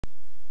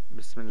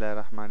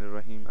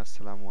Bismillahirrahmanirrahim.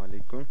 Assalamu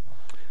alaikum.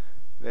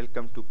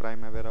 Welcome to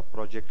Primavera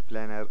Project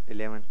Planner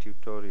 11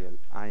 tutorial.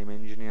 I am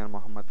Engineer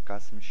Muhammad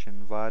Qasim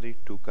Shinwari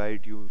to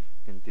guide you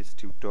in this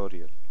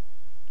tutorial.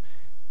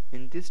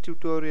 In this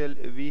tutorial,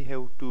 we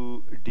have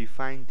to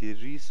define the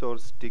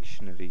resource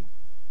dictionary,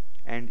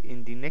 and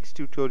in the next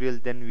tutorial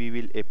then we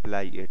will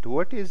apply it.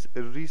 What is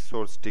a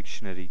resource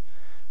dictionary?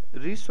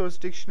 Resource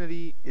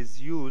dictionary is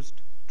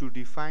used to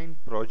define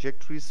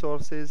project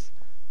resources,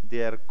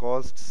 their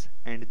costs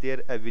and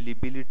their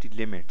availability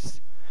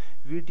limits.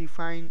 We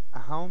define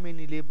how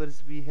many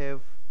laborers we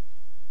have,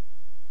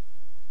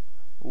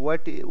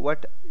 what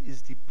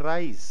is the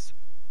price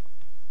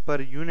per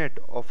unit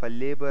of a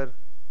labor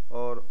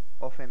or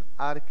of an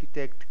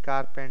architect,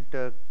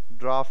 carpenter,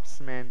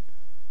 draftsman,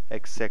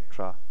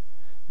 etc.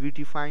 We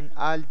define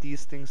all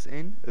these things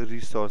in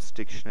resource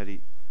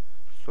dictionary.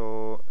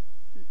 So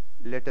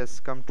let us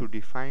come to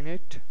define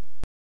it.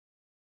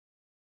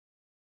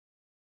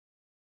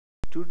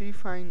 To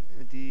define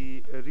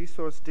the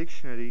resource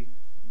dictionary,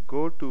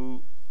 go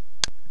to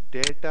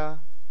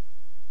data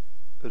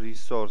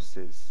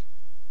resources.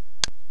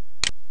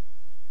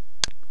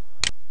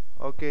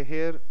 Okay,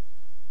 here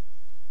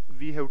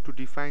we have to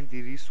define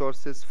the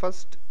resources.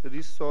 First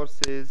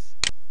resource is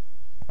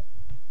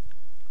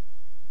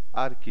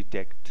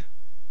architect.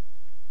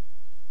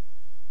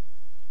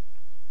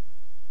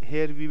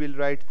 Here we will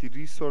write the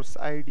resource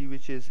ID,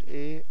 which is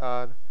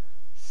ARCHIT,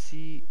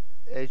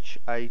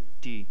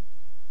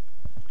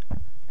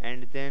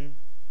 and then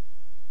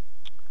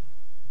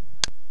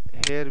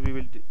here we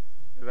will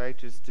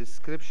write its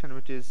description,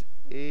 which is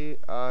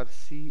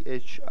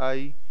ARCHITECT,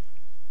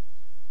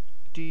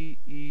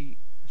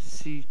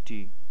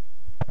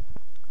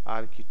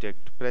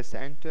 architect. Press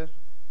enter.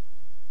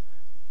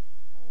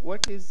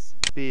 What is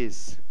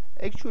base?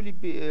 Actually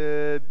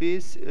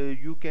base,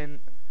 you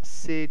can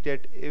say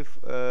that if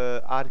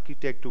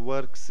architect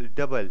works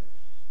double,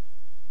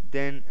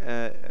 then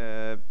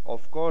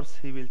of course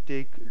he will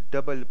take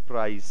double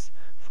price.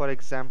 For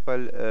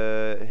example,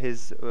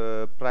 his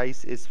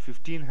price is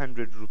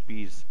 1500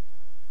 rupees,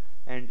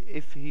 and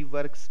if he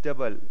works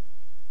double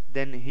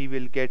then he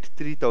will get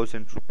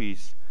 3000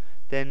 rupees.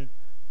 Then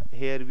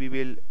here we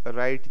will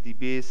write the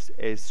base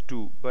as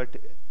 2, but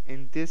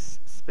in this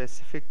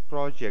specific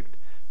project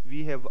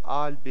we have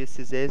all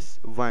bases as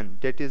 1,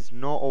 that is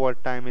no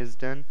overtime is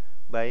done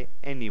by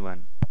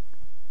anyone.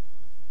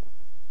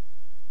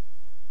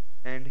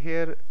 And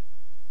here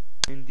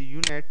in the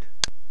unit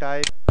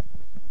type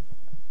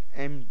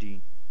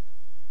MD.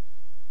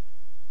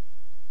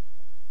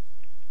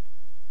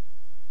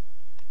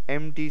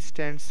 MD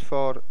stands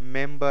for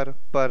member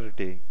per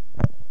day.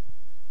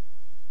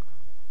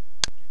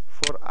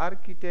 For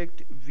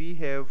architect we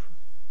have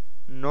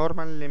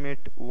normal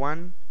limit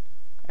 1,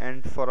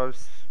 and for our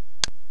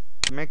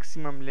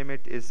maximum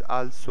limit is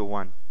also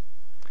 1,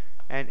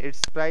 and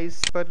its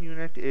price per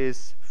unit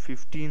is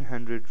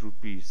 1500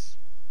 rupees.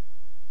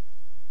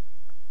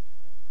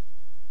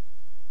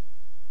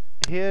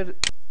 Here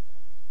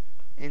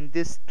in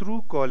this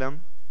true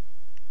column,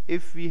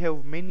 if we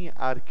have many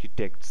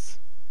architects,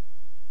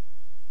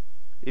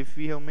 and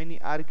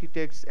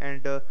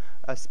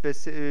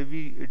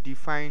we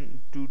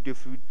define to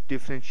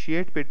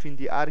differentiate between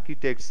the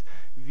architects,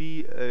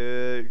 we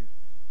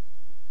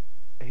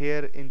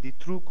here in the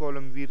true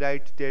column we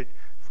write that,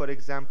 for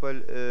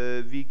example,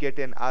 we get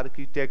an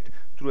architect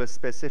through a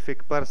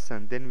specific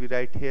person, then we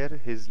write here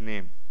his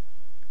name.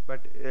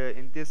 But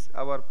in this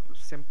our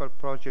simple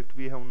project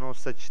we have no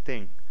such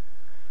thing.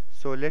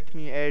 So let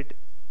me add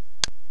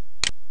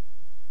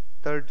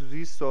third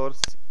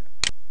resource,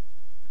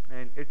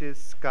 and it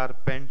is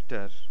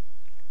carpenter,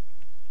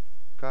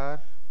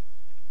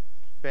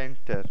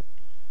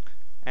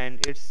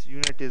 and its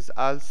unit is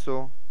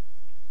also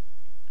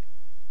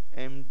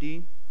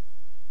MD.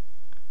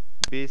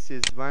 Base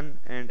is 1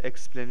 and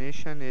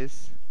explanation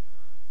is,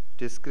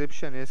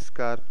 description is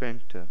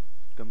carpenter.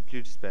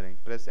 Complete spelling.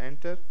 Press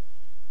enter.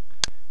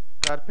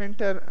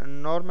 Carpenter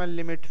normal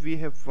limit we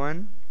have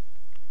 1,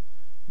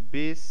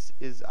 base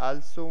is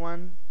also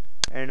 1,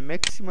 and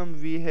maximum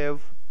we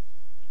have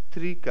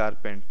 3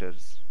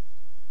 carpenters.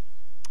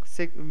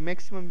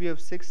 Maximum we have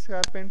 6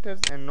 carpenters,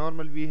 and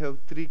normal we have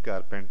 3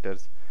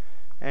 carpenters,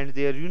 and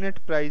their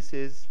unit price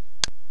is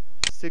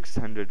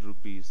 600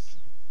 rupees.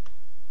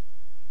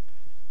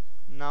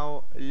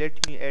 Now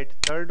let me add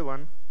third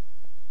one.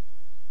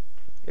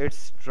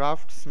 It's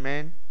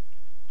draftsman.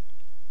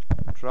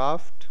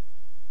 Draft.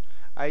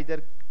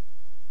 Either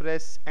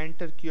press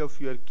enter key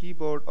of your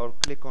keyboard or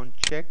click on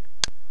check,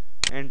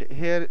 and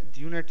here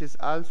the unit is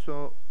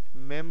also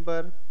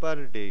member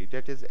per day,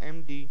 that is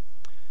MD.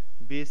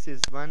 Base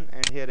is 1,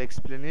 and here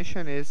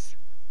explanation is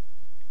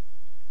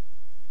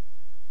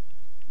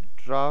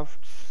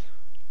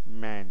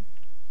draftsman.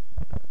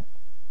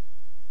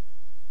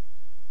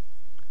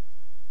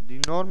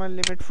 The normal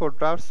limit for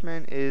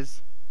draftsman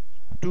is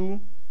 2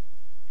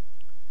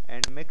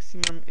 and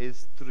maximum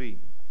is 3,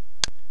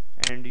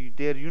 and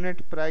their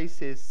unit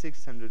price is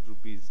 600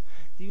 rupees.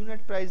 The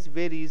unit price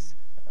varies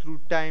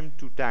through time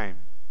to time.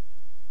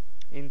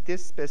 In in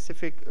this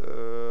specific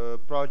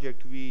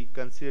project we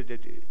consider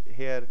that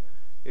here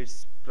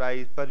its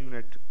price per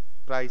unit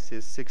price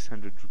is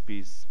 600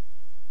 rupees.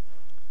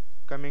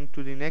 Coming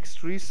to the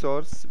next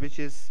resource, which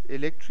is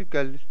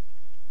electrician,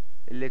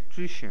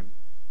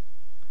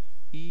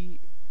 E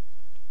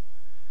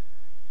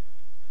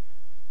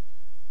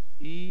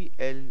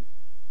ELECT,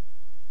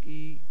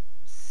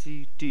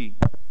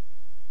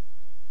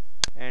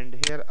 and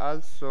here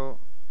also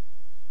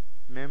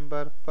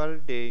member per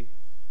day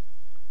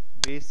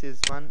base is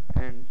 1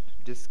 and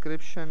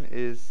description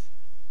is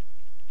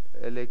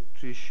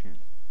electrician.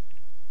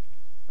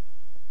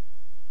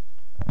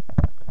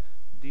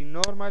 The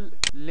normal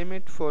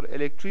limit for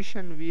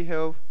electrician, we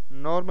have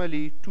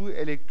normally 2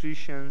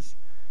 electricians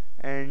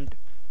and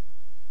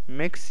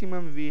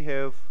maximum we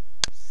have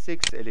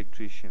 6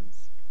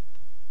 electricians,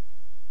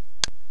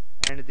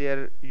 and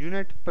their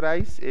unit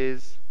price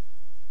is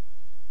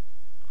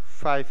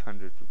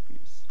 500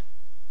 rupees.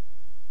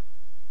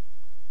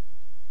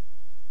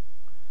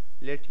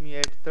 Let me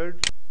add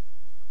third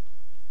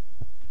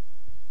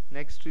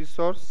next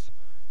resource,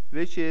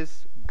 which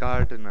is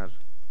gardener,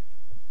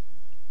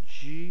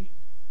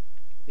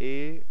 GARDNR.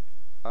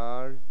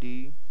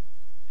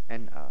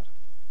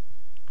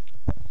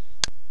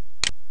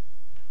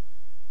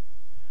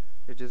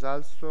 It is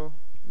also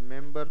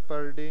member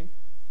per day,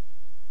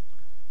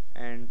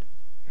 and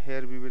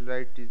here we will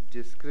write the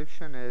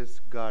description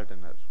as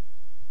gardener.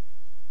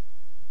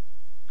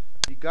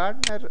 The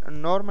gardener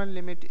normal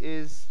limit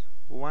is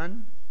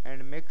 1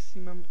 and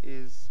maximum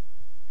is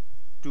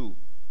 2,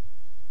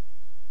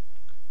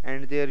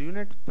 and their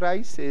unit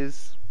price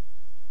is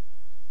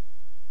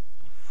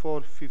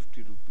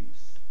 450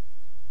 rupees.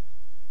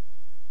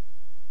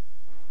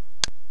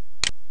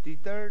 The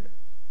third,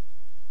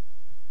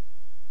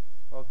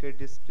 okay,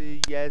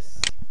 display, yes.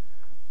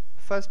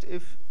 First,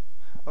 if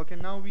okay,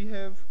 now we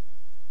have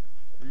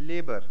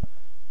labor,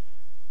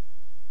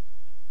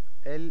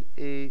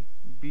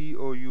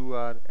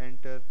 LABOUR,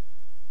 enter.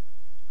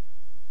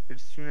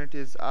 Its unit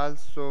is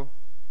also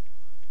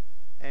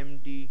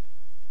MD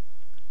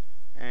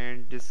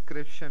and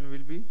description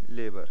will be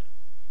labor.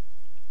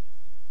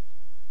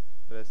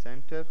 Press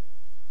enter.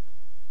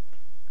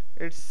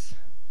 Its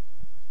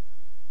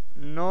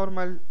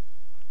normal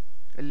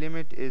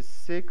limit is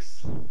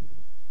 6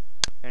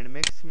 and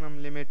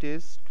maximum limit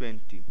is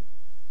 20.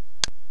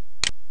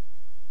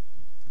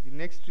 The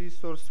next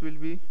resource will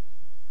be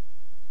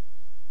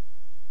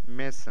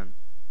mason.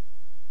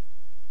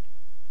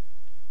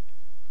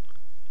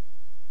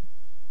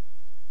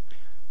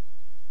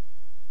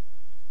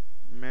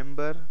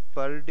 Member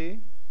per day,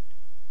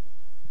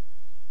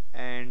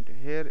 and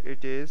here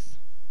it is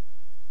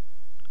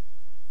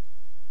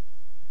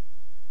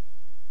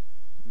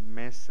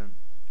mason.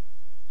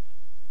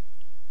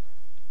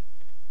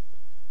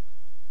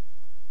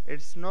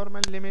 Its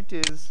normal limit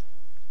is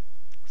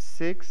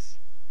 6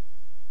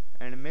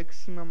 and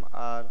maximum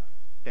are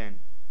 10,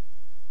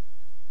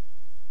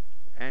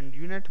 and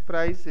unit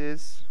price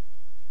is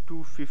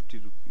 250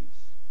 rupees.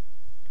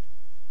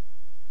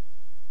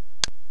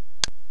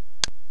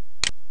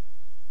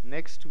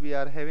 Next we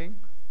are having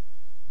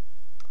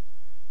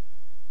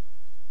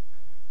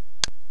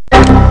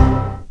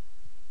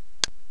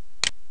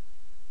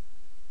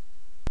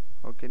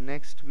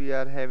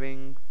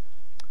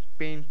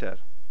painter.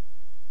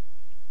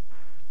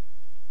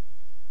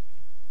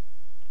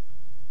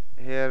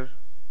 Here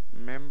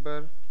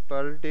member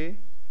per day,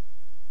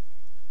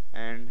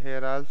 and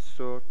here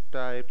also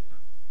type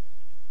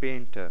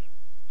painter.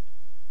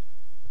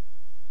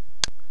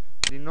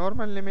 The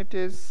normal limit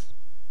is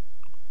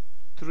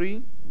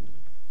 3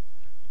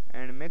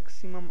 and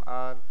maximum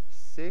are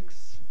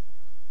 6,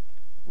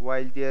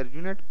 while their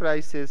unit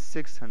price is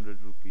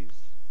 600 rupees.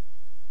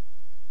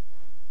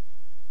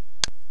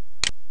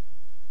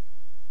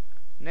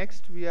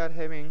 Next we are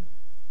having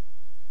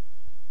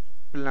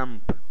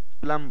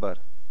plumber.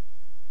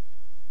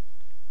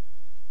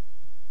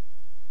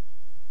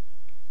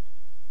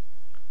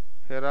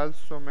 Here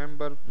also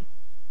member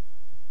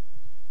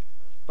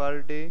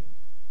per day,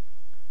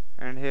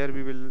 and here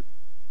we will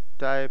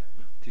type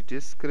the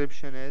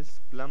description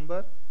as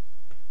plumber.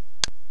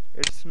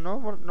 Its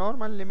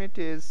normal limit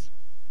is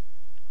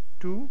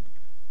 2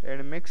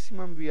 and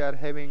maximum we are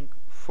having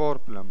 4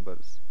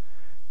 plumbers,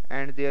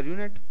 and their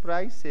unit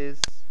price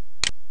is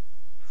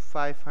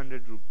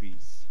 500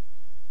 rupees.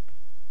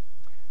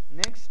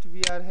 Next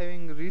we are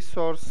having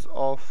resource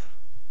of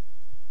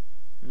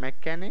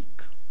mechanic.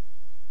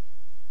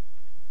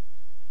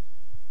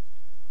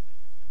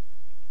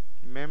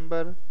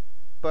 Member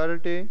per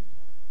day,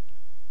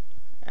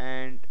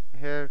 and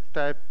here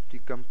type the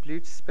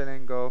complete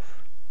spelling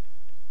of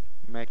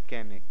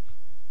mechanic.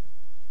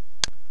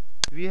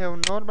 We have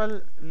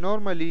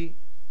normally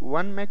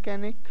 1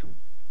 mechanic,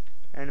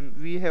 and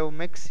we have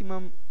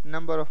maximum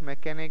number of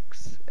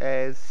mechanics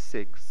as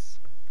 6,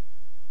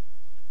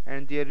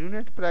 and their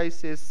unit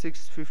price is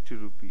 650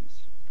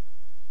 rupees.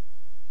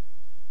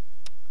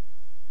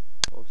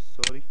 Oh,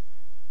 sorry,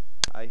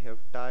 I have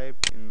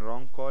typed in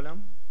wrong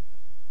column.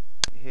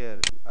 Here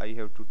I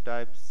have to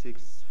type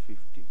 650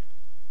 550.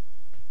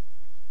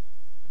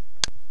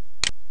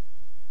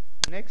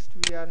 Next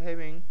we are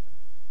having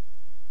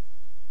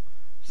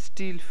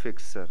steel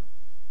fixer.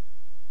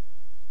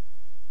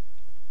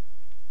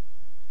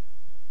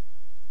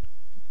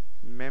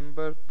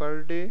 Member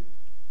per day,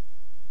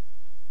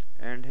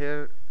 and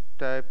here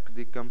type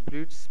the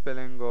complete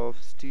spelling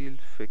of steel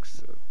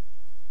fixer.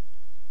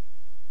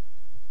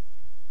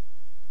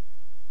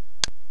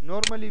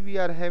 Normally we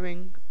are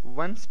having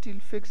one steel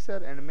fixer,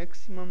 and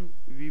maximum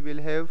we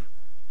will have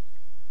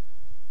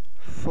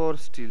 4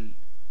 steel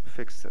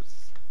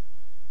fixers,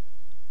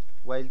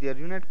 while their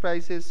unit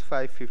price is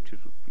 550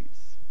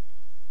 rupees.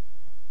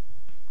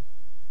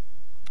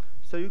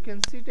 So you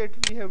can see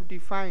that we have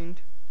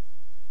defined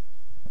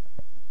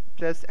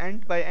plus,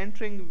 and by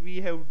entering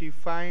we have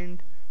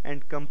defined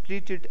and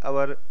completed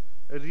our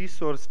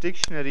resource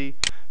dictionary.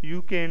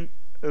 You can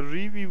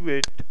review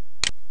it.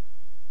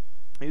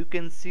 You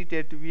can see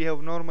that we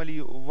have normally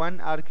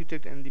one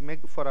architect, and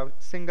for a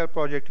single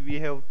project we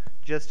have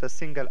just a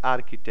single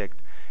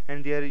architect,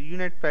 and their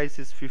unit price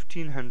is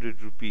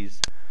 1500 rupees,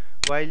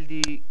 while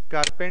the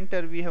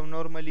carpenter we have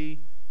normally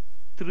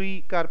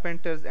 3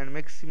 carpenters and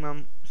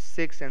maximum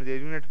 6, and their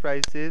unit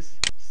price is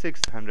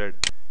 600,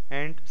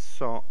 and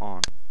so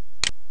on.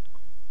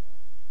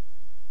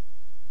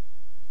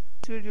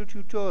 In this video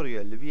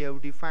tutorial we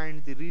have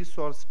defined the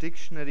resource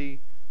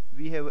dictionary,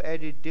 we have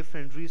added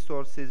different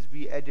resources,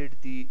 we added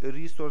the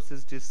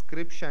resources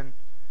description,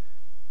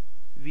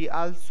 we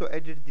also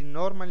added the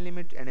normal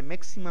limit and a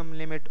maximum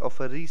limit of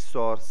a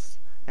resource,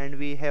 and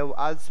we have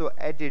also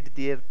added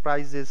their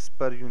prices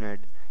per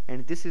unit.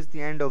 And this is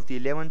the end of the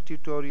 11th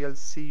tutorial.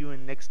 See you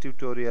in next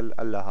tutorial.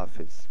 Allah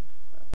Hafiz.